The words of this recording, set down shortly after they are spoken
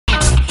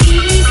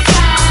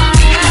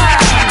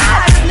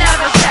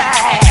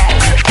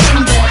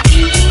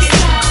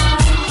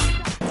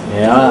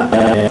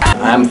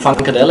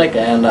Funkadelic,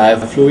 and I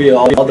flew here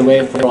all the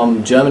way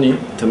from Germany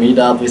to meet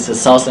up with the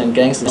Southland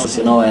gangsters,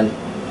 you know, and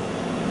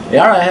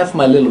yeah, I have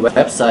my little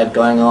website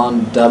going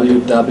on,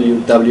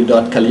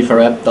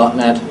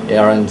 www.khalifarap.net,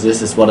 yeah, and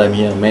this is what I'm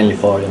here mainly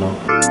for, you know.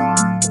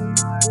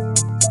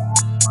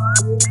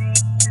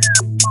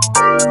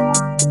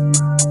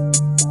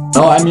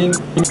 No, I mean,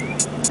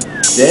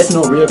 there's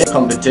no real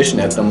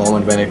competition at the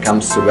moment when it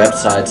comes to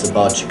websites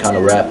about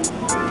Chicano rap.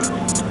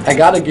 I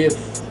gotta give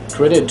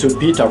credit to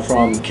Peter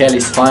from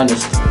Cali's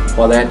Finest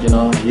for that, you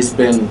know. He's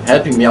been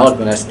helping me out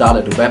when I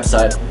started the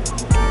website,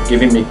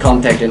 giving me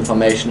contact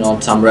information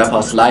on some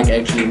rappers like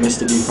actually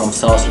Mr. D from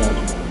Southland,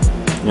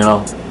 you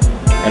know.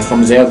 And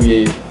from there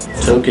we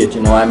took it,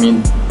 you know. I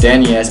mean,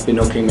 Danny has been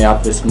hooking me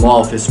up with more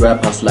of his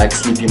rappers like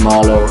Sleepy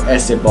Marlow or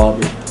Essay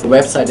Bobby. The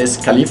website is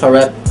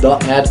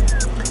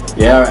khalifarap.net.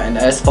 Yeah, and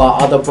as for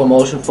other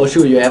promotion, for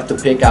sure you have to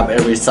pick up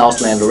every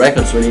Southland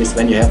Records release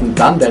when you haven't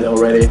done that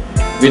already,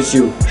 which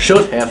you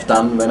should have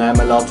done when I'm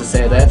allowed to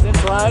say that.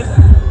 That's right.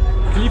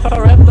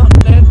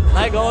 khalifarap.net,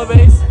 like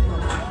always.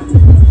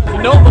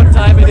 You know what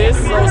time it is,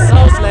 so